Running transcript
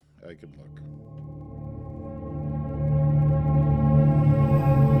I can look.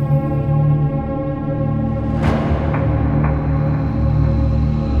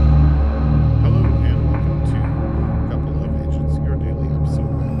 Hello and welcome to Couple of Agents, your daily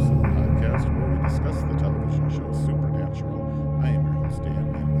episode-by-episode podcast where we discuss the television show Supernatural. I am your host Dan,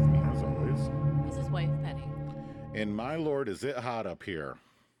 and with me as always, This is wife Penny. and my lord, is it hot up here?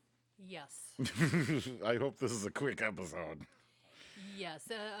 Yes. I hope this is a quick episode. Yes.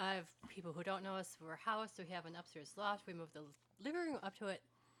 I have people who don't know us. We're a house. We have an upstairs loft. We moved the living room up to it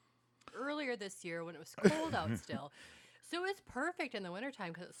earlier this year when it was cold out still. So it's perfect in the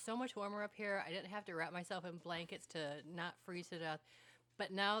wintertime because it's so much warmer up here. I didn't have to wrap myself in blankets to not freeze to death.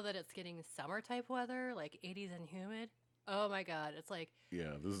 But now that it's getting summer type weather, like 80s and humid, oh my God, it's like,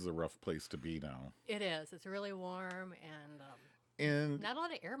 Yeah, this is a rough place to be now. it is. It's really warm and And not a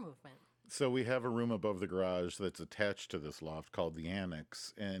lot of air movement. so we have a room above the garage that's attached to this loft called the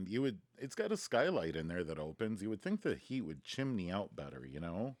annex, and it's got a skylight in there that opens. You would think the heat would chimney out better, you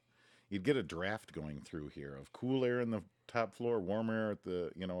know? You'd get a draft going through here of cool air in the top floor, warm air at the,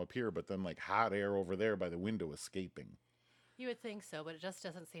 up here, but then like hot air over there by the window escaping. You would think so, but it just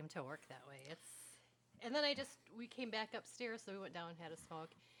doesn't seem to work that way. And then we came back upstairs, so we went down and had a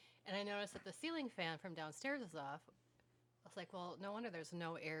smoke, and I noticed that the ceiling fan from downstairs is off. I was like, well, no wonder there's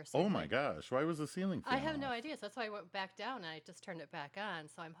no air. Oh my gosh, why was the ceiling fan I have no off? idea, so that's why I went back down and I just turned it back on.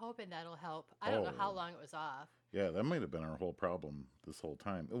 So I'm hoping that'll help. I don't know how Oh. long it was off. Yeah, that might have been our whole problem this whole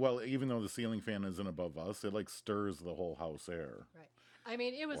time. Well, even though the ceiling fan isn't above us, it like stirs the whole house air. Right. I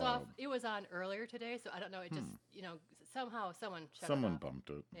mean, it was Wow. off. It was on earlier today, so I don't know. It just, somehow someone shut Someone it off. bumped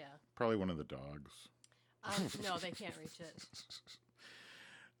it. Yeah. Probably one of the dogs. No, they can't reach it.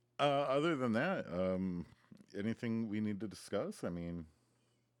 Other than that, anything we need to discuss? I mean,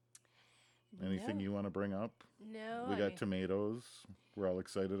 anything No. you want to bring up? No. We I got mean- tomatoes. We're all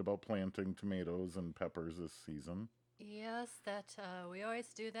excited about planting tomatoes and peppers this season. Yes, that we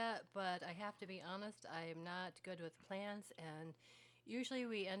always do that, but I have to be honest, I am not good with plants, and usually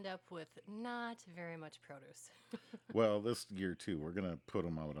we end up with not very much produce. Well, this year too, we're gonna put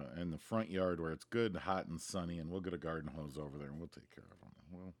them out in the front yard where it's good, hot, and sunny, and we'll get a garden hose over there and we'll take care of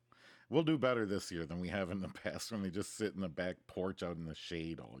them. We'll do better this year than we have in the past when they just sit in the back porch out in the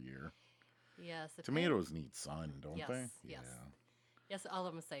shade all year. Yes, the Tomatoes need sun, don't Yes, they? yes. Yes, all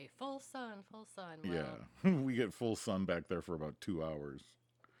of them say full sun, full sun. Well, Yeah. We get full sun back there for about 2 hours.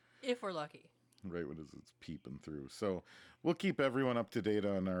 if we're lucky. Right when it's peeping through. So we'll keep everyone up to date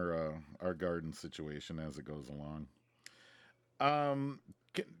on our garden situation as it goes along.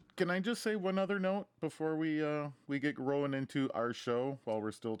 Can I just say one other note before we get rolling into our show while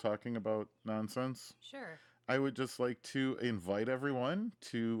we're still talking about nonsense? Sure. I would just like to invite everyone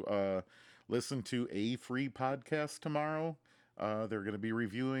to listen to a free podcast tomorrow. They're going to be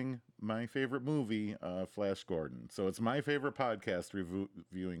reviewing my favorite movie, Flash Gordon. So it's my favorite podcast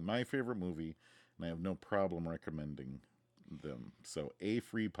reviewing my favorite movie, and I have no problem recommending them. So a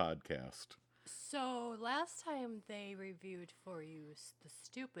free podcast. So last time they reviewed for you The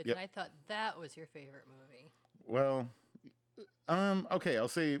Stupid, Yep. and I thought that was your favorite movie. Well, okay, I'll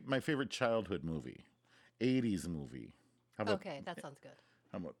say my favorite childhood movie, 80s movie. How about Okay, that sounds good.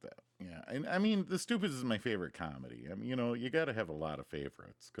 How about that? Yeah, and I mean, The Stupid is my favorite comedy. I mean, you got to have a lot of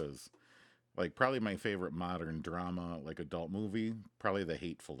favorites because, like, probably my favorite modern drama, like adult movie, probably The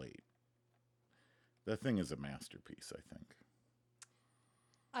Hateful Eight. That thing is a masterpiece, I think.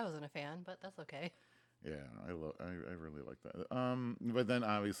 I wasn't a fan, but that's okay. Yeah, I really like that. But then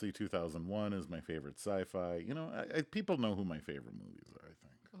obviously 2001 is my favorite sci-fi. People know who my favorite movies are, I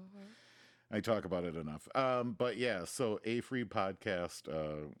think. Hmm. I talk about it enough. But yeah, so a free podcast,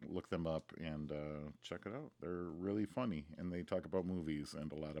 look them up and check it out. They're really funny and they talk about movies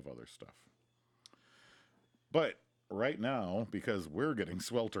and a lot of other stuff. But right now, because we're getting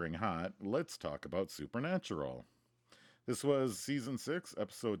sweltering hot, let's talk about Supernatural. This was season 6,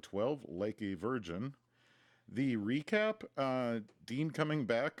 episode 12, Like a Virgin. The recap, Dean coming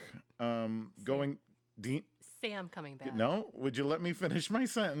back, going... Dean... Sam coming back. No, would you let me finish my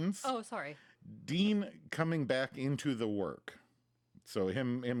sentence? Oh, sorry. Dean coming back into the work. So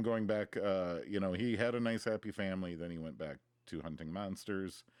him going back, he had a nice happy family, then he went back to hunting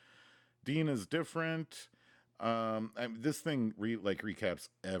monsters. Dean is different. This thing recaps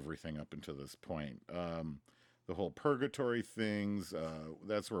everything up until this point. The whole purgatory things,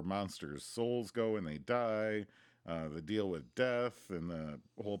 that's where monsters' souls go and they die. The deal with death and the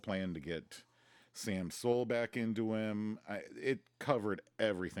whole plan to get Sam's soul back into him. It covered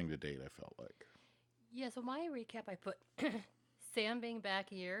everything to date, I felt like. Yeah, so my recap, I put Sam being back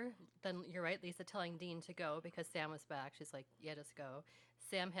here, then you're right, Lisa telling Dean to go because Sam was back. She's like, yeah, just go.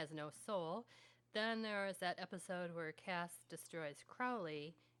 Sam has no soul. Then there was that episode where Cass destroys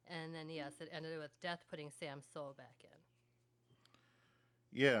Crowley, and then, yes, it ended with Death putting Sam's soul back in.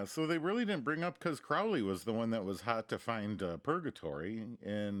 Yeah, so they really didn't bring up because Crowley was the one that was hot to find Purgatory,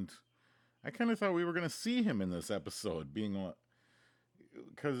 and I kind of thought we were going to see him in this episode, being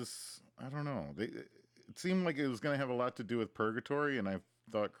because I don't know, it seemed like it was going to have a lot to do with Purgatory, and I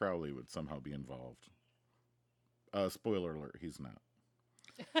thought Crowley would somehow be involved. Spoiler alert: he's not.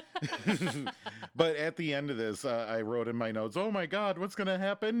 But at the end of this, I wrote in my notes, "Oh my God, what's going to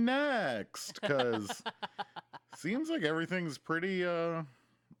happen next?" Because seems like everything's pretty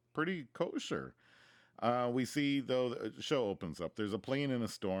kosher. We see, though, the show opens up. There's a plane in a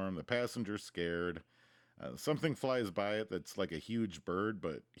storm. The passenger's scared. Something flies by it that's like a huge bird,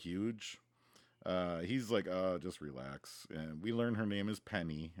 but huge. He's like, just relax. And we learn her name is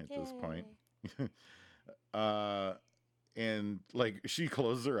Penny at this point. uh, and like she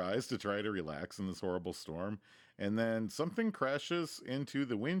closes her eyes to try to relax in this horrible storm. And then something crashes into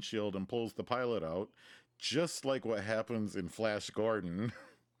the windshield and pulls the pilot out, just like what happens in Flash Gordon.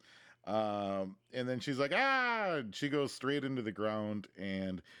 And then she's like, ah, she goes straight into the ground,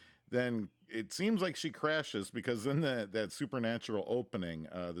 and then it seems like she crashes because in that supernatural opening,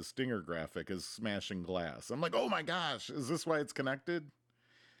 the stinger graphic is smashing glass. I'm like, oh my gosh, is this why it's connected?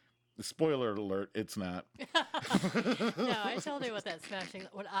 Spoiler alert, it's not. No, I told you what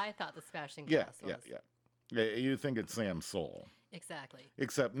I thought the smashing Yeah, glass was. yeah. You think it's Sam's soul. Exactly.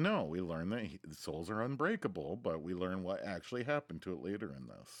 Except, no, we learn that souls are unbreakable, but we learn what actually happened to it later in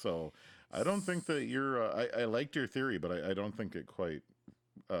this. So I don't think that you're. I liked your theory, but I don't think it quite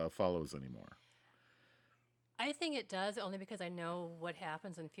follows anymore. I think it does only because I know what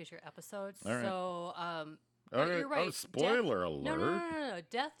happens in future episodes. All right. So, All right. you're right. Oh, spoiler alert. No.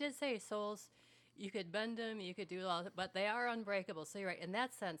 Death did say souls. You could bend them, you could do all, but they are unbreakable. So you're right. In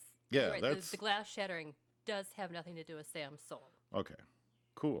that sense, Yeah, you're right. that's The glass shattering does have nothing to do with Sam's soul. okay.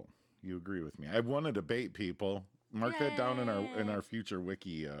 Cool. You agree with me. I want to debate, people. Mark that down in our future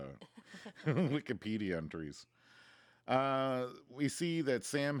wiki Wikipedia entries. We see that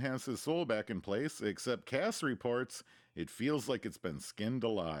Sam has his soul back in place, except Cass reports it feels like it's been skinned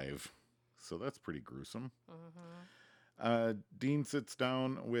alive. So that's pretty gruesome. Dean sits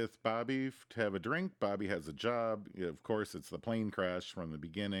down with Bobby to have a drink. Bobby has a job. Of course, it's the plane crash from the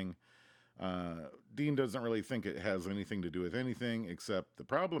beginning. Dean doesn't really think it has anything to do with anything, except the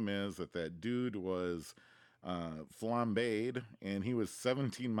problem is that dude was flambéed, and he was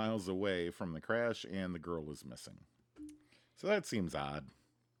 17 miles away from the crash, and the girl was missing. So that seems odd.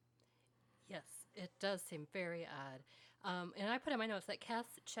 Yes, it does seem very odd. And I put in my notes that Cass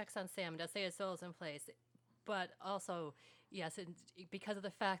checks on Sam, does say his soul is in place, but also, yes, because of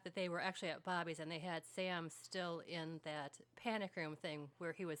the fact that they were actually at Bobby's and they had Sam still in that panic room thing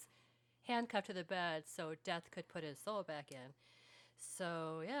where he was handcuffed to the bed so Death could put his soul back in.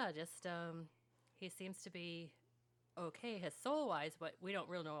 So, yeah, just he seems to be okay, his soul-wise, but we don't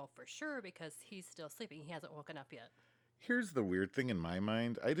really know for sure because he's still sleeping. He hasn't woken up yet. Here's the weird thing in my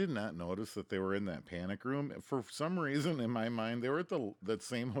mind. I did not notice that they were in that panic room. For some reason, in my mind, they were at that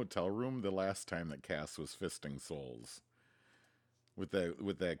same hotel room the last time that Cass was fisting souls with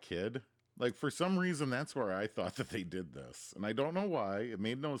that kid. Like, for some reason, that's where I thought that they did this. And I don't know why. It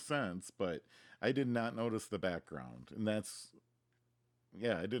made no sense, but I did not notice the background. And that's,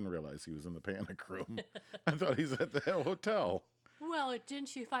 yeah, I didn't realize he was in the panic room. I thought he's at the hotel. Well,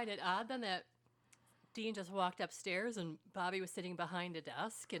 didn't you find it odd then that Dean just walked upstairs and Bobby was sitting behind a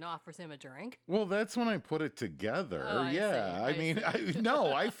desk and offers him a drink? Well, that's when I put it together. Oh, I Yeah, see. I mean,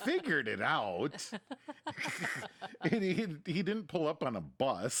 I figured it out. He didn't pull up on a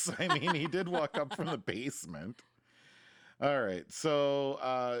bus. I mean, he did walk up from the basement. All right,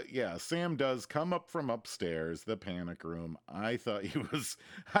 so yeah, Sam does come up from upstairs, the panic room. I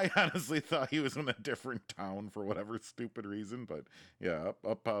honestly thought he was in a different town for whatever stupid reason, but yeah,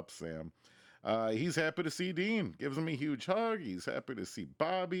 up pops Sam. He's happy to see Dean, gives him a huge hug. He's happy to see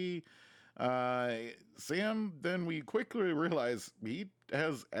Bobby. Sam, then we quickly realize he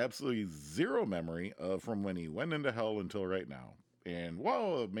has absolutely zero memory from when he went into hell until right now. And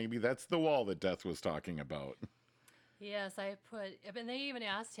whoa, maybe that's the wall that Death was talking about. Yes, and they even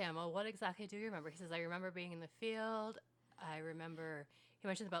asked him, well, what exactly do you remember? He says, I remember being in the field. I remember, he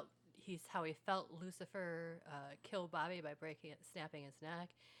mentions about how he felt Lucifer kill Bobby by snapping his neck,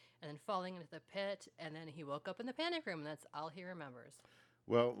 and then falling into the pit, and then he woke up in the panic room, and that's all he remembers.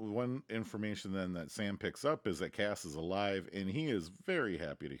 Well, one information then that Sam picks up is that Cass is alive, and he is very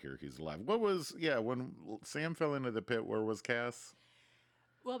happy to hear he's alive. What was, yeah, when Sam fell into the pit, where was Cass?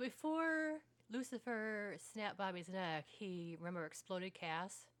 Well, before Lucifer snapped Bobby's neck, he, remember, exploded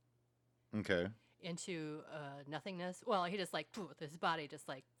Cass Okay. into nothingness. Well, he just like, poof, his body just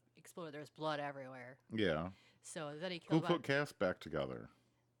like exploded. There's blood everywhere. Yeah. So then he Who killed Bobby. put Cass back together?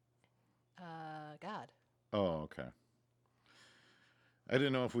 God. Oh, okay. I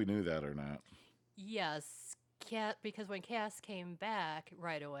didn't know if we knew that or not. Yes, because when Cass came back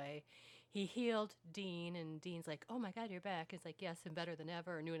right away, he healed Dean, and Dean's like, "Oh my God, you're back!" He's like, "Yes, and better than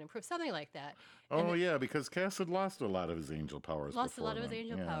ever, or new and improved," something like that. And Oh, yeah, because Cass had lost a lot of his angel powers lost a before lot of his then.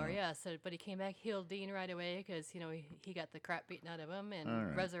 angel Yeah. power, yeah. So, but he came back, healed Dean right away because he got the crap beaten out of him, and All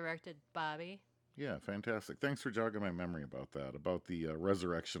right. resurrected Bobby. Yeah, fantastic. Thanks for jogging my memory about that, about the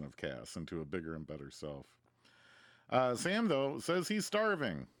resurrection of Cass into a bigger and better self. Sam, though, says he's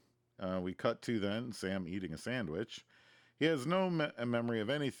starving. We cut to then Sam eating a sandwich. He has no memory of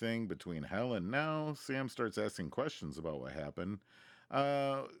anything between hell and now. Sam starts asking questions about what happened.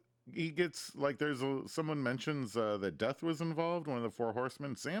 Uh, he gets like someone mentions that death was involved, one of the four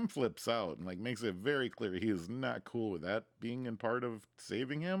horsemen. Sam flips out and like makes it very clear he is not cool with that being in part of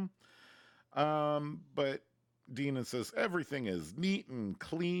saving him. But Dina says everything is neat and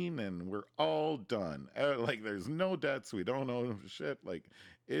clean and we're all done. Like there's no debts, we don't owe shit. Like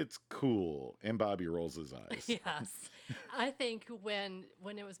it's cool. And Bobby rolls his eyes. Yes, I think when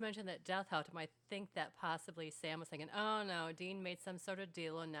it was mentioned that death helped him, I think that possibly Sam was thinking, "Oh no, Dean made some sort of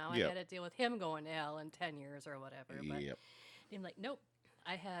deal, and now I Yep. got to deal with him going to hell in 10 years or whatever." But Yep. Dean's like, "Nope,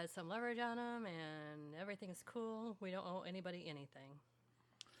 I had some leverage on him, and everything's cool. We don't owe anybody anything."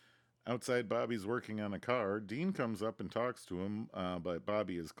 Outside, Bobby's working on a car. Dean comes up and talks to him, but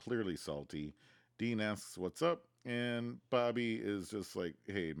Bobby is clearly salty. Dean asks what's up, and Bobby is just like,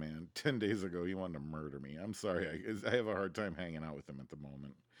 hey, man, 10 days ago he wanted to murder me. I'm sorry. I have a hard time hanging out with him at the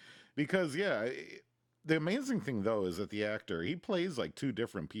moment. Because, yeah, the amazing thing, though, is that the actor, he plays like two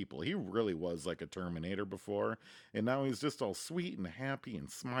different people. He really was like a Terminator before, and now he's just all sweet and happy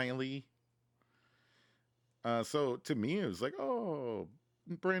and smiley. So to me, it was like, oh,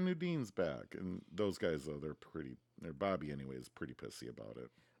 brand new Dean's back. And those guys, though, they're Bobby anyway, is pretty pissy about it.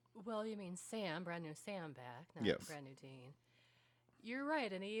 Well, you mean Sam, brand new Sam back, not Yes. brand new Dean. You're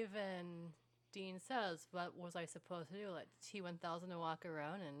right, and even Dean says, "What was I supposed to do? Let T-1000 to walk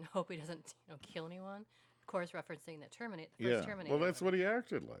around and hope he doesn't, kill anyone?" Of course, referencing the Terminator, the first Yeah. Terminator. Well, that's what he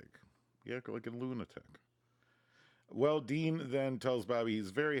acted like. He acted like a lunatic. Well, Dean then tells Bobby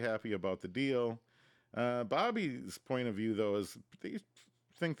he's very happy about the deal. Bobby's point of view, though, is they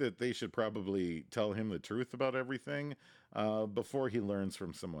think that they should probably tell him the truth about everything before he learns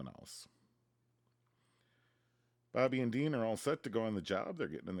from someone else. Bobby and Dean are all set to go on the job. They're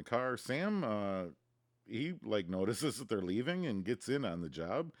getting in the car. Sam, he like notices that they're leaving and gets in on the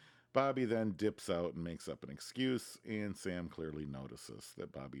job. Bobby then dips out and makes up an excuse, and Sam clearly notices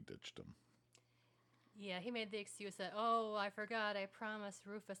that Bobby ditched him. Yeah, he made the excuse that, "Oh, I forgot. I promised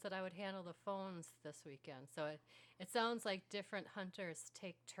Rufus that I would handle the phones this weekend." So it sounds like different hunters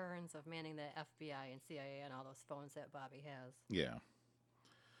take turns of manning the FBI and CIA and all those phones that Bobby has. Yeah.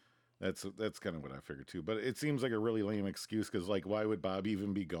 That's kind of what I figured too. But it seems like a really lame excuse because, like, why would Bob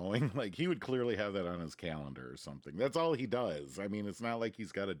even be going? Like, he would clearly have that on his calendar or something. That's all he does. I mean, it's not like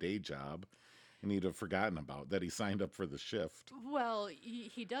he's got a day job and he'd have forgotten about that he signed up for the shift. Well,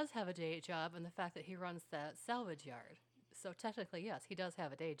 he does have a day job, and the fact that he runs that salvage yard. So technically, yes, he does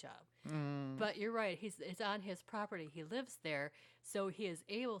have a day job. But you're right; it's on his property. He lives there, so he is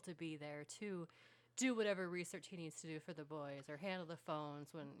able to be there to do whatever research he needs to do for the boys or handle the phones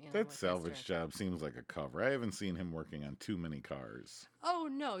when That it's his salvage turn. job seems like a cover. I haven't seen him working on too many cars. Oh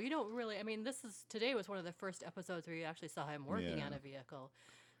no, you don't really. I mean, today was one of the first episodes where you actually saw him working Yeah. on a vehicle.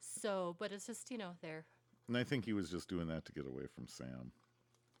 So, but it's just there. And I think he was just doing that to get away from Sam.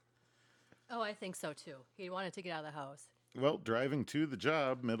 Oh, I think so too. He wanted to get out of the house. Well, driving to the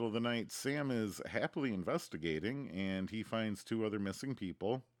job, middle of the night, Sam is happily investigating and he finds two other missing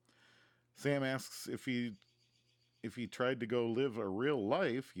people. Sam asks if he tried to go live a real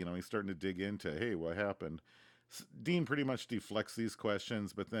life. He's starting to dig into, hey, what happened? Dean pretty much deflects these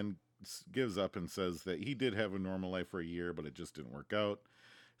questions, but then gives up and says that he did have a normal life for a year, but it just didn't work out.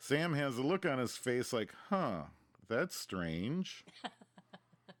 Sam has a look on his face like, huh, that's strange.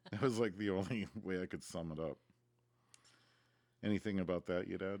 That was like the only way I could sum it up. Anything about that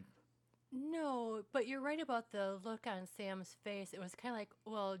you'd add? No, but you're right about the look on Sam's face. It was kind of like,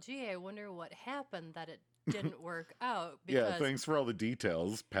 well, gee, I wonder what happened that it didn't work out. Yeah, thanks for all the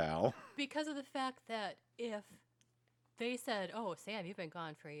details, pal. Because of the fact that if they said, "Oh, Sam, you've been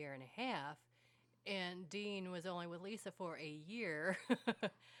gone for a year and a half," and Dean was only with Lisa for a year.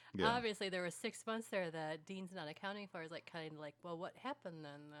 Yeah. Obviously, there was 6 months there that Dean's not accounting for. It's like kind of like, well, what happened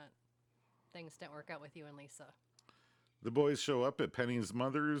then that things didn't work out with you and Lisa? The boys show up at Penny's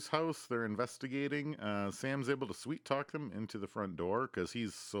mother's house. They're investigating. Sam's able to sweet talk them into the front door because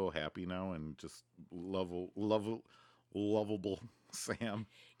he's so happy now and just lovable Sam.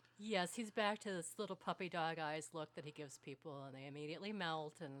 Yes, he's back to this little puppy dog eyes look that he gives people, and they immediately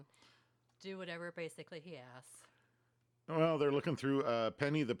melt and do whatever basically he asks. Well, they're looking through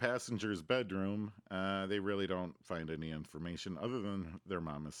Penny the passenger's bedroom. They really don't find any information other than their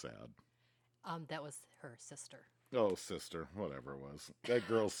mom is sad. That was her sister. Oh, sister, whatever it was. That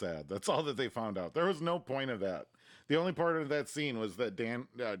girl's sad. That's all that they found out. There was no point of that. The only part of that scene was that Dean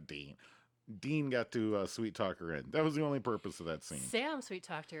got to sweet talk her in. That was the only purpose of that scene. Sam sweet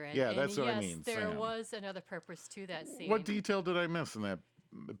talked her in. Yeah, and that's what I yes, mean, there Sam. was another purpose to that scene. What detail did I miss in that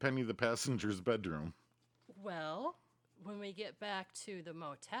Penny the passenger's bedroom? Well, when we get back to the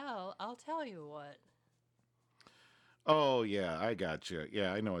motel, I'll tell you what. Oh, yeah, I got you.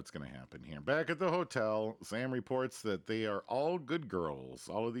 Yeah, I know what's going to happen here. Back at the hotel, Sam reports that they are all good girls.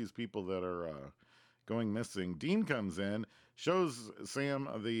 All of these people that are going missing. Dean comes in, shows Sam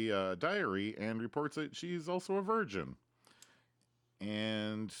the diary, and reports that she's also a virgin.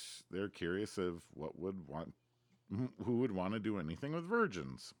 And they're curious of who would want to do anything with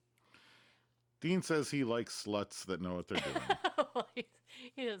virgins. Dean says he likes sluts that know what they're doing. Well,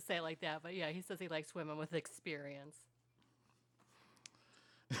 he doesn't say it like that, but yeah, he says he likes women with experience.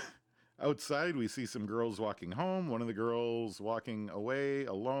 Outside, we see some girls walking home. One of the girls walking away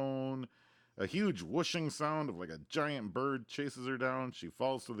alone. A huge whooshing sound of like a giant bird chases her down. She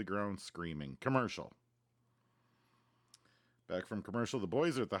falls to the ground screaming. Commercial. Back from commercial, the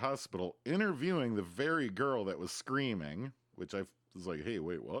boys are at the hospital interviewing the very girl that was screaming, which I was like, hey,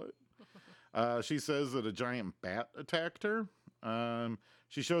 wait, what? She says that a giant bat attacked her.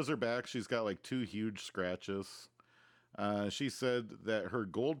 She shows her back. She's got like 2 huge scratches. She said that her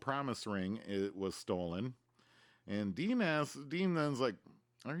gold promise ring was stolen. And Dean then's like,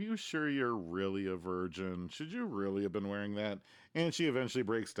 are you sure you're really a virgin? Should you really have been wearing that? And she eventually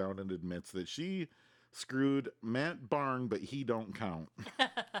breaks down and admits that she screwed Matt Barn, but he don't count.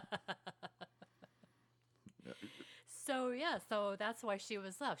 So that's why she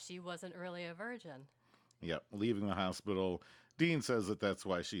was left. She wasn't really a virgin. Yep, leaving the hospital. Dean says that that's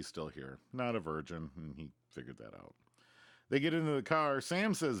why she's still here. Not a virgin, and he figured that out. They get into the car.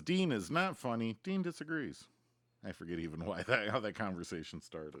 Sam says Dean is not funny. Dean disagrees. I forget even how that conversation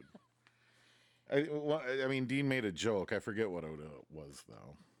started. I mean, Dean made a joke. I forget what it was,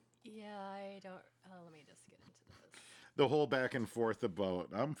 though. Yeah, I don't. Let me just get into this. The whole back and forth about,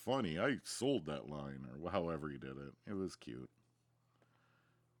 I'm funny, I sold that line, or however he did it. It was cute.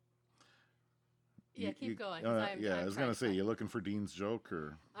 Yeah, keep going. I was going to say, you looking for Dean's joke?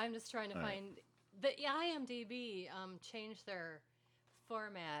 Or I'm just trying to find. The IMDb changed their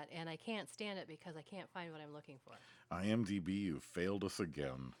format, and I can't stand it because I can't find what I'm looking for. IMDb, you failed us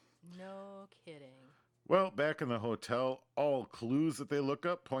again. No kidding. Well, back in the hotel, all clues that they look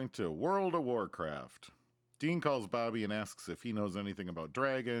up point to World of Warcraft. Dean calls Bobby and asks if he knows anything about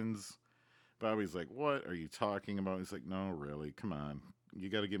dragons. Bobby's like, what are you talking about? He's like, no, really, come on. You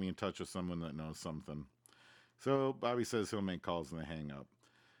got to get me in touch with someone that knows something. So Bobby says he'll make calls and they hang up.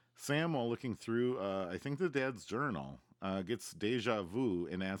 Sam, while looking through, I think the dad's journal, gets deja vu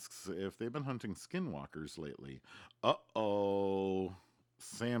and asks if they've been hunting skinwalkers lately. Uh-oh.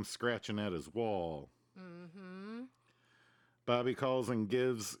 Sam's scratching at his wall. Mm-hmm. Bobby calls and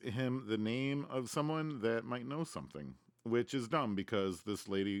gives him the name of someone that might know something, which is dumb because this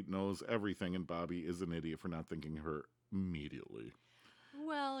lady knows everything and Bobby is an idiot for not thinking of her immediately.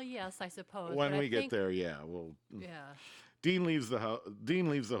 Well, yes, I suppose. When we get there, yeah. Well, yeah. Dean leaves the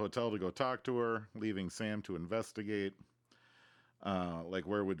hotel to go talk to her, leaving Sam to investigate. Like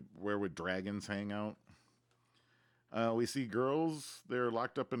where would dragons hang out? We see girls. They're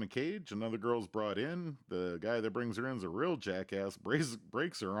locked up in a cage. Another girl's brought in. The guy that brings her in is a real jackass.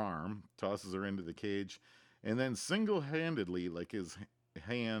 Breaks her arm, tosses her into the cage, and then single-handedly, like his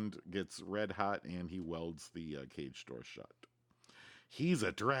hand gets red hot, and he welds the cage door shut. He's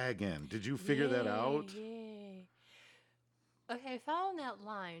a dragon. Did you figure that out? Yay. Okay, I found that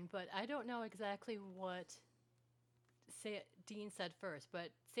line, but I don't know exactly what Dean said first. But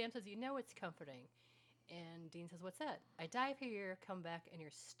Sam says, it's comforting. And Dean says, what's that? I die for you, come back, and you're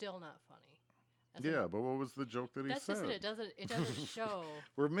still not funny. But what was the joke that he said? That's just it. It doesn't show.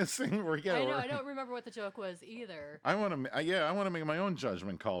 We're missing. I don't remember what the joke was either. I want to make my own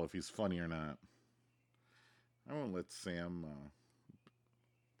judgment call if he's funny or not. I won't let Sam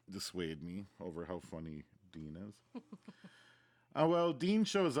dissuade me over how funny Dean is. Well, Dean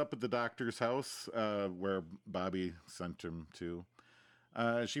shows up at the doctor's house where Bobby sent him to.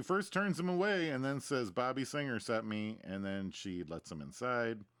 She first turns him away and then says, Bobby Singer sent me, and then she lets him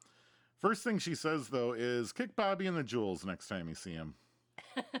inside. First thing she says, though, is kick Bobby in the jewels next time you see him.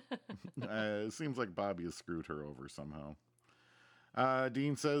 It seems like Bobby has screwed her over somehow.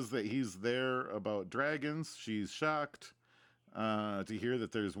 Dean says that he's there about dragons. She's shocked to hear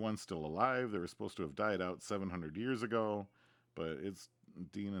that there's one still alive. They were supposed to have died out 700 years ago, but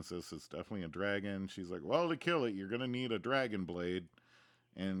Dean insists it's definitely a dragon. She's like, well, to kill it, you're going to need a dragon blade.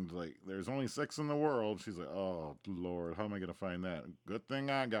 And, like, there's only 6 in the world. She's like, oh, Lord, how am I going to find that? Good thing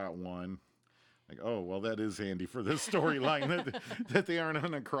I got one. Like, oh, well, that is handy for this storyline that they aren't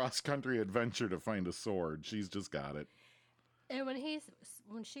on a cross-country adventure to find a sword. She's just got it. And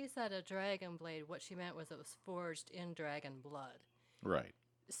when she said a dragon blade, what she meant was it was forged in dragon blood. Right.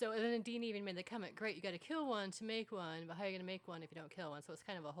 So and then Dean even made the comment, great, you got to kill one to make one, but how are you going to make one if you don't kill one? So it's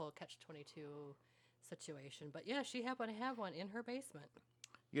kind of a whole catch-22 situation. But yeah, she happened to have one in her basement.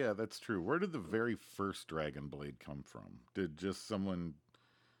 Yeah, that's true. Where did the very first dragon blade come from? Did just someone,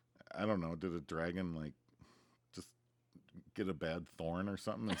 I don't know, did a dragon, like, just get a bad thorn or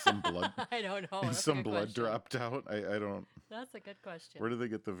something and some blood I don't know. and That's a some good blood question. dropped out? I don't. That's a good question. Where did they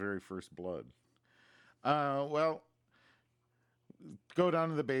get the very first blood? Well, go down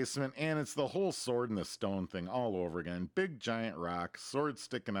to the basement, and it's the whole sword and the stone thing all over again. Big giant rock, sword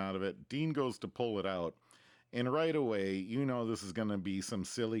sticking out of it. Dean goes to pull it out. And right away, you know this is going to be some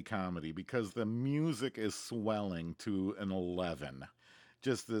silly comedy because the music is swelling to an 11.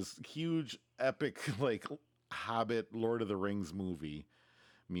 Just this huge, epic, like, Hobbit, Lord of the Rings movie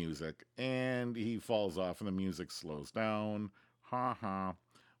music. And he falls off and the music slows down. Ha ha.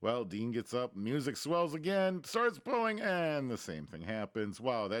 Well, Dean gets up, music swells again, starts pulling, and the same thing happens.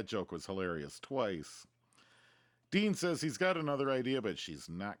 Wow, that joke was hilarious twice. Dean says he's got another idea, but she's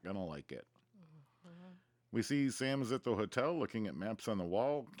not going to like it. We see Sam is at the hotel looking at maps on the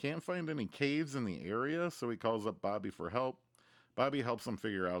wall. Can't find any caves in the area, so he calls up Bobby for help. Bobby helps him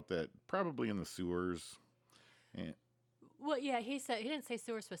figure out that probably in the sewers. And Well, yeah, he didn't say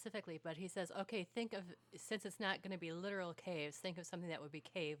sewer specifically, but he says, okay, since it's not going to be literal caves, think of something that would be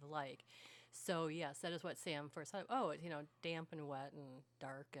cave-like. So, yes, that is what Sam first thought. Oh, it's, damp and wet and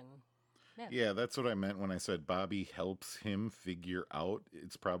dark and... yeah, that's what I meant when I said Bobby helps him figure out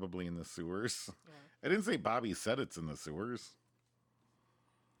it's probably in the sewers. Yeah. I didn't say Bobby said it's in the sewers.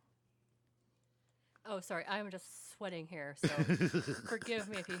 Oh, sorry, I'm just sweating here, so forgive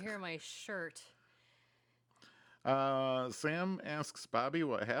me if you hear my shirt. Sam asks Bobby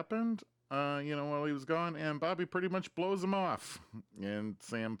what happened, while he was gone, and Bobby pretty much blows him off. And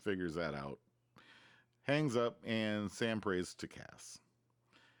Sam figures that out. Hangs up, and Sam prays to Cass.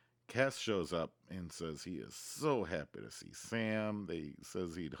 Cass shows up and says he is so happy to see Sam. They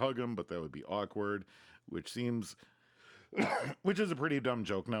says he'd hug him, but that would be awkward, which is a pretty dumb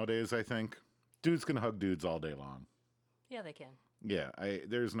joke nowadays, I think. Dudes can hug dudes all day long. Yeah, they can. Yeah,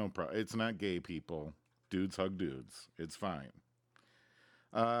 there's no problem. It's not gay people. Dudes hug dudes. It's fine.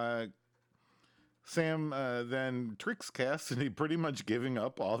 Sam then tricks Cass into pretty much giving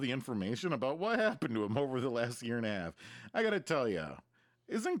up all the information about what happened to him over the last year and a half. I gotta tell you,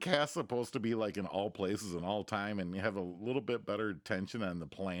 isn't Cass supposed to be like in all places and all time and have a little bit better attention on the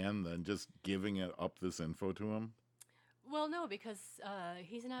plan than just giving it up this info to him? Well, no, because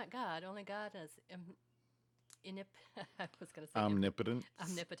he's not God. Only God is I was going to say Omnipotent?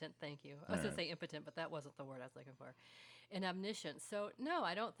 omnipotent, thank you. I was going to say impotent, but that wasn't the word I was looking for. And omniscient. So, no,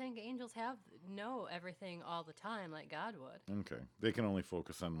 I don't think angels know everything all the time like God would. Okay. They can only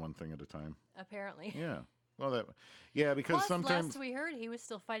focus on one thing at a time. Apparently. Yeah. Well, because Plus, sometimes... last we heard, he was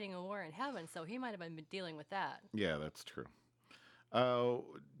still fighting a war in heaven, so he might have been dealing with that. Yeah, that's true.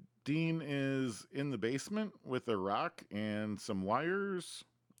 Dean is in the basement with a rock and some wires,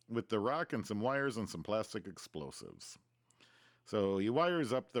 and some plastic explosives. So he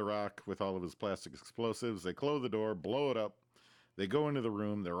wires up the rock with all of his plastic explosives. They close the door, blow it up. They go into the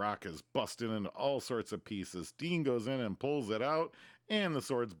room. The rock is busted into all sorts of pieces. Dean goes in and pulls it out, and the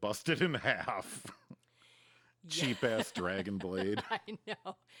sword's busted in half. Cheap-ass dragon blade. I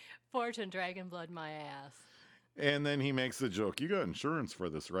know. Fortune dragon blood my ass. And then he makes the joke, you got insurance for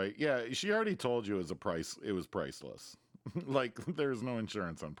this, right? Yeah, she already told you it was priceless. Like, there's no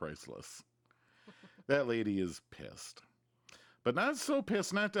insurance on priceless. That lady is pissed. But not so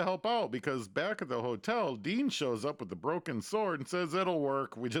pissed not to help out, because back at the hotel, Dean shows up with the broken sword and says, it'll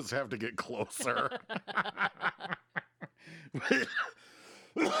work, we just have to get closer.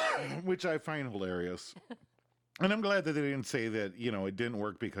 Which I find hilarious. And I'm glad that they didn't say that, it didn't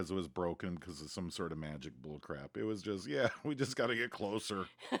work because it was broken because of some sort of magic bullcrap. It was just, yeah, we just got to get closer.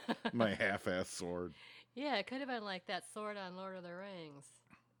 My half-ass sword. Yeah, it could have been like that sword on Lord of the Rings,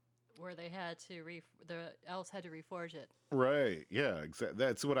 where they had to the elves had to reforge it. Right. Yeah, exactly.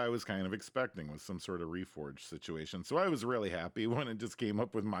 That's what I was kind of expecting, was some sort of reforged situation. So I was really happy when it just came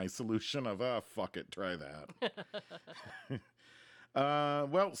up with my solution of, fuck it, try that.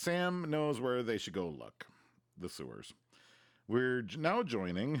 Well, Sam knows where they should go look. The sewers. We're now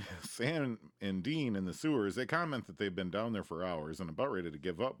joining Sam and Dean in the sewers. They comment that they've been down there for hours and about ready to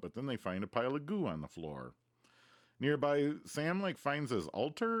give up, but then they find a pile of goo on the floor. Nearby, Sam finds his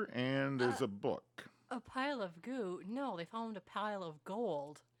altar and Uh, there's a book. a pile of goo? No, they found a pile of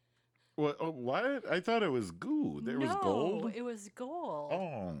gold. What? Oh, what? I thought it was goo. There was No, gold. it was gold.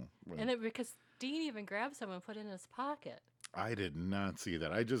 Oh, well, And it because Dean even grabbed some and put it in his pocket. I did not see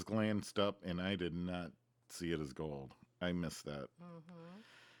that. I just glanced up and I did not see it as gold. I missed that.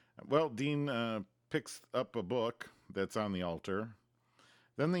 Mm-hmm. Well, Dean picks up a book that's on the altar.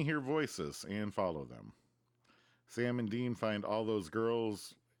 Then they hear voices and follow them. Sam and Dean find all those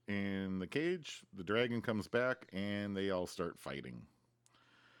girls in the cage. The dragon comes back and they all start fighting.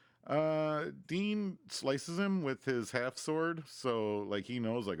 Dean slices him with his half sword, so he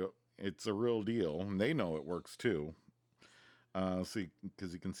knows it's a real deal, and they know it works too.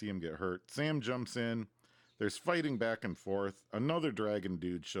 Because you can see him get hurt. Sam jumps in. There's fighting back and forth. Another dragon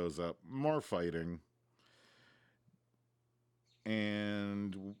dude shows up. More fighting.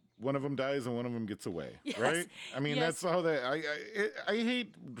 And one of them dies and one of them gets away. Yes. Right? I mean, Yes. that's how that. I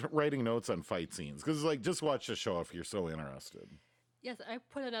hate writing notes on fight scenes because just watch the show if you're so interested. Yes, I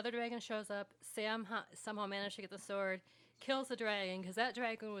put another dragon shows up. Sam somehow managed to get the sword, kills the dragon because that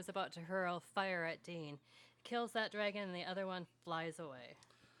dragon was about to hurl fire at Dean. Kills that dragon and the other one flies away.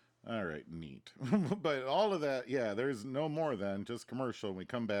 All right, neat. But all of that, yeah, there's no more then, just commercial. We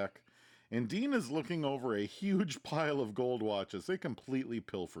come back, and Dean is looking over a huge pile of gold watches. They completely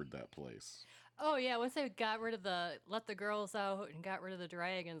pilfered that place. Oh yeah, once they let the girls out and got rid of the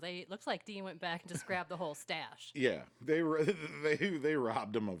dragons, it looks like Dean went back and just grabbed the whole stash. Yeah, they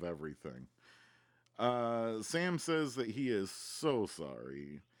robbed him of everything. Sam says that he is so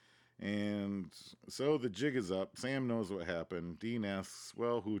sorry. And so the jig is up. Sam knows what happened. Dean asks,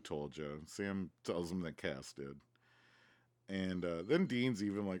 well, who told you? Sam tells him that Cass did. And then Dean's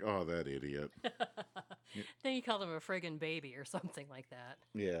even like, oh, that idiot. Then he called him a friggin' baby or something like that.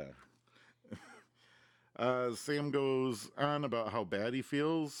 Yeah. Sam goes on about how bad he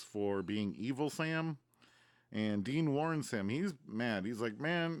feels for being evil Sam. And Dean warns him. He's mad. He's like,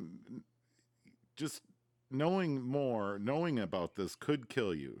 man, just knowing about this could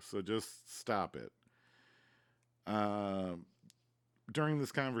kill you. So just stop it. During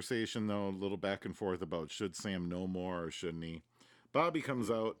this conversation, though, a little back and forth about should Sam know more or shouldn't he, Bobby comes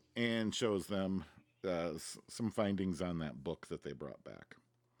out and shows them some findings on that book that they brought back.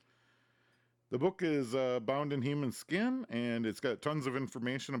 The book is bound in human skin, and it's got tons of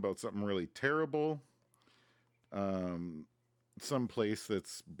information about something really terrible. Some place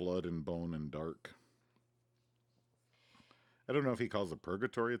that's blood and bone and dark. I don't know if he calls it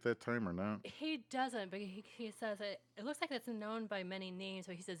purgatory at that time or not. He doesn't, but he says it looks like it's known by many names,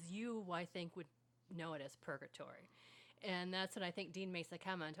 but he says you, I think, would know it as purgatory. And that's when I think Dean makes the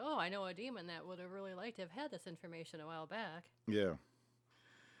comment, oh, I know a demon that would have really liked to have had this information a while back. Yeah.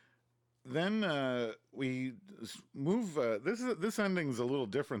 Then we move. This ending's a little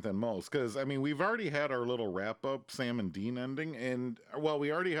different than most because we've already had our little wrap up Sam and Dean ending, and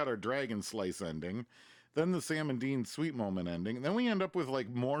we already had our dragon slice ending, then the Sam and Dean sweet moment ending, and then we end up with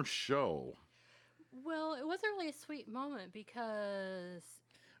more show. Well, it wasn't really a sweet moment because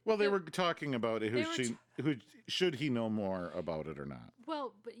they were talking about it. Who should he know more about it or not?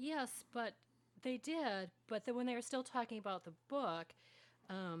 Well, but yes, but they did. But when they were still talking about the book.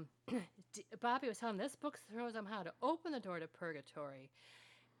 Bobby was telling him this book shows him how to open the door to purgatory,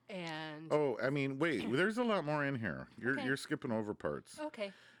 and wait, there's a lot more in here. Okay. You're skipping over parts.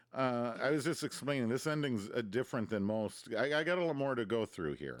 Okay. I was just explaining this ending's different than most. I got a lot more to go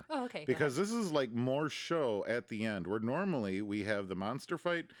through here. Oh, okay. Because this is more show at the end, where normally we have the monster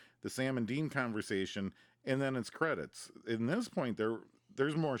fight, the Sam and Dean conversation, and then it's credits. In this point,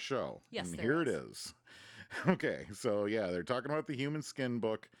 there's more show. Yes, and there here it is. is. Okay, so yeah, they're talking about the human skin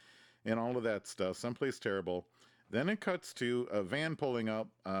book and all of that stuff. Someplace terrible. Then it cuts to a van pulling up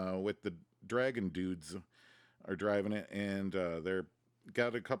with the dragon dudes are driving it, and they're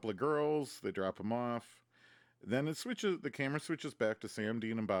got a couple of girls. They drop them off. Then the camera switches back to Sam,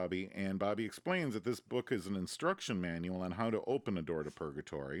 Dean, and Bobby, and Bobby explains that this book is an instruction manual on how to open a door to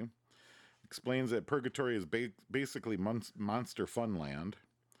purgatory. explains that purgatory is basically monster funland.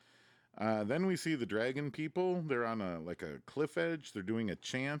 Then we see the dragon people. They're on a cliff edge. They're doing a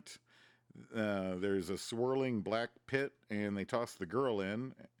chant. There's a swirling black pit, and they toss the girl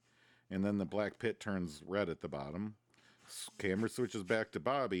in, and then the black pit turns red at the bottom. Camera switches back to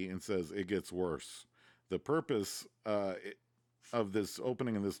Bobby and says, "It gets worse. The purpose of this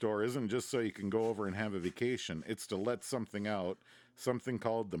opening of this door isn't just so you can go over and have a vacation. It's to let something out, something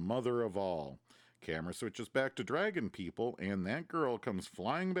called the mother of all." Camera switches back to dragon people, and that girl comes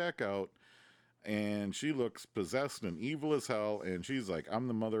flying back out, and she looks possessed and evil as hell, and she's like, "I'm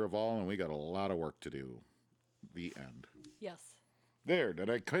the mother of all, and we got a lot of work to do." The end. Yes. There, did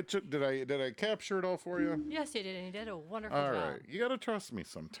I catch it? Did I capture it all for you? Yes, you did, and you did a wonderful All job. right, you got to trust me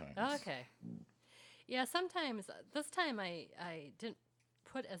sometimes. Okay. Yeah, sometimes this time I didn't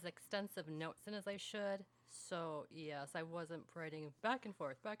put as extensive notes in as I should. So, yes, I wasn't writing back and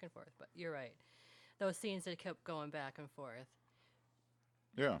forth, but you're right. Those scenes that kept going back and forth.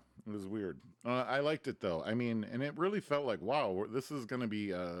 Yeah, it was weird. I liked it though. I mean, and it really felt like, wow, this is going to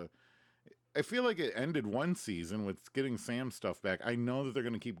be. I feel like it ended one season with getting Sam's stuff back. I know that they're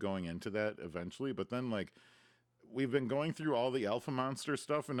going to keep going into that eventually, but then like we've been going through all the Alpha Monster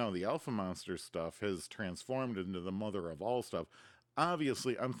stuff, and now the Alpha Monster stuff has transformed into the Mother of all stuff.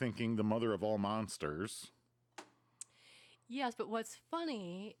 Obviously, I'm thinking the Mother of all monsters. Yes, but what's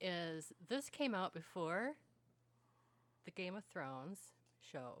funny is this came out before the Game of Thrones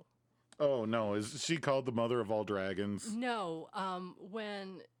show. Oh no, is she called the Mother of all dragons? No,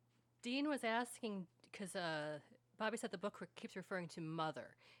 when Dean was asking, because Bobby said the book keeps referring to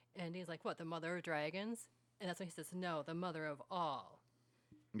mother, and he's like, "What, the mother of dragons?" And that's when he says, "No, the mother of all."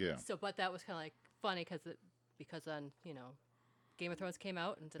 Yeah. So, but that was kind of like funny because then Game of Thrones came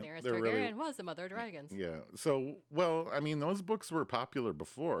out, and Daenerys they're Targaryen really- was the mother of dragons. Yeah. So, well, I mean, those books were popular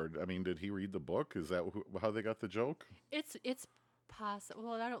before. I mean, did he read the book? Is that how they got the joke? It's possible.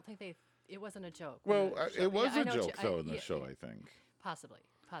 Well, I don't think it wasn't a joke. Well, The show- it was I a know what joke you- though in the yeah, show, I think. Possibly,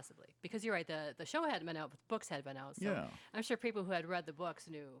 because you're right. The show hadn't been out, but the books had been out. So Yeah. I'm sure people who had read the books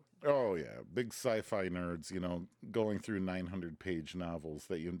knew. Oh yeah, big sci-fi nerds, going through 900-page novels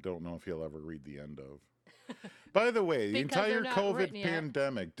that you don't know if you'll ever read the end of. By the way, the Because they're entire not COVID written yet.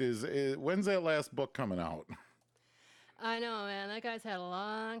 pandemic when's that last book coming out? I know, man. That guy's had a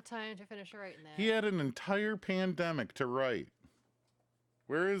long time to finish writing that. He had an entire pandemic to write.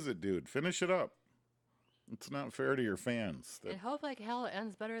 Where is it, dude? Finish it up. It's not fair to your fans. And hope like hell it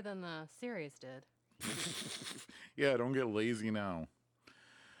ends better than the series did. Yeah, don't get lazy now.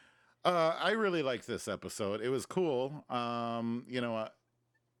 I really liked this episode. It was cool.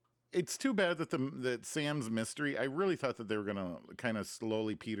 It's too bad that Sam's mystery. I really thought that they were gonna kind of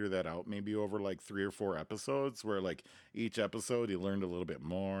slowly peter that out, maybe over like 3 or 4 episodes, where like each episode you learned a little bit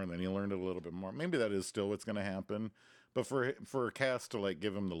more, and then you learned a little bit more. Maybe that is still what's gonna happen. But for a cast to like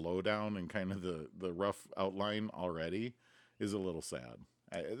give him the lowdown and kind of the rough outline already is a little sad.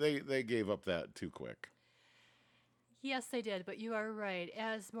 They gave up that too quick. Yes, they did, but you are right.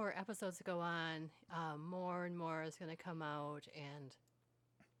 As more episodes go on, more and more is going to come out, and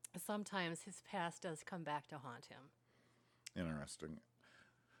sometimes his past does come back to haunt him. Interesting.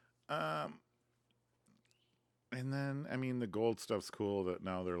 And then I mean the gold stuff's cool that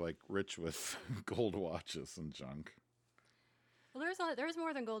now they're like rich with gold watches and junk. Well, there's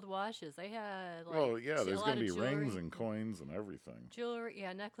more than gold washes. They had like Oh yeah, a there's lot gonna of be rings jewelry- and coins and everything. jewelry,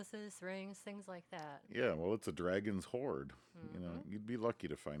 yeah, necklaces, rings, things like that. Yeah, well, it's a dragon's hoard. Mm-hmm. You'd be lucky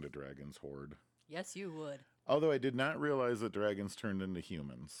to find a dragon's hoard. Yes, you would. Although I did not realize that dragons turned into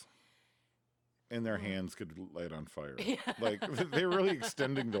humans, and their hands could light on fire. Yeah. Like they're really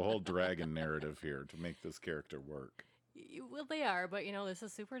extending the whole dragon narrative here to make this character work. Well, they are, but this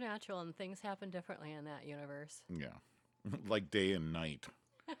is supernatural, and things happen differently in that universe. Yeah, like day and night.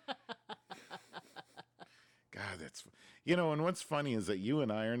 God, that's and what's funny is that you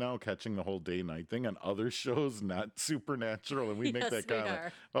and I are now catching the whole day night thing on other shows, not supernatural, and we make Yes, that we comment.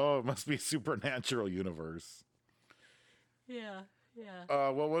 are. Oh, it must be supernatural universe. Yeah, yeah.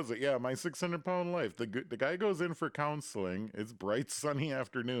 What was it? Yeah, My 600-Pound Life. The guy goes in for counseling. It's bright, sunny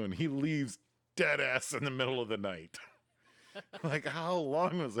afternoon. He leaves dead ass in the middle of the night. Like, how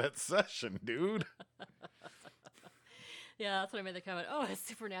long was that session, dude? Yeah, that's when I made the comment. Oh, it's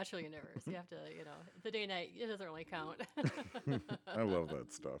supernatural universe. You have to, the day night, it doesn't really count. I love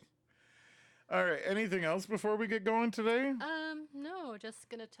that stuff. All right, anything else before we get going today? No, just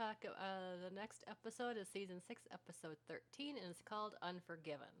gonna talk. The next episode is season 6, episode 13, and it's called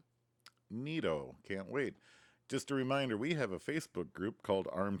Unforgiven. Neato. Can't wait. Just a reminder, we have a Facebook group called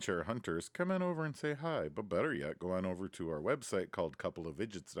Armchair Hunters. Come on over and say hi. But better yet, go on over to our website called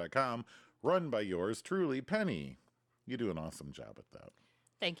coupleofidgets.com. run by yours truly, Penny. You do an awesome job at that.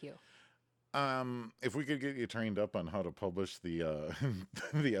 Thank you. If we could get you trained up on how to publish the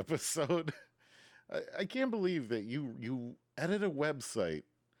the episode, I can't believe that you edit a website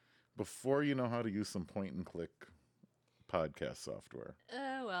before you know how to use some point and click podcast software.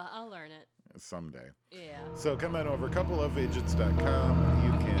 Oh, well, I'll learn it. Someday. Yeah. So come on over, coupleofagents.com.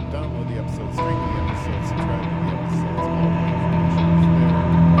 You can download the episodes, stream the episodes, subscribe to the episodes.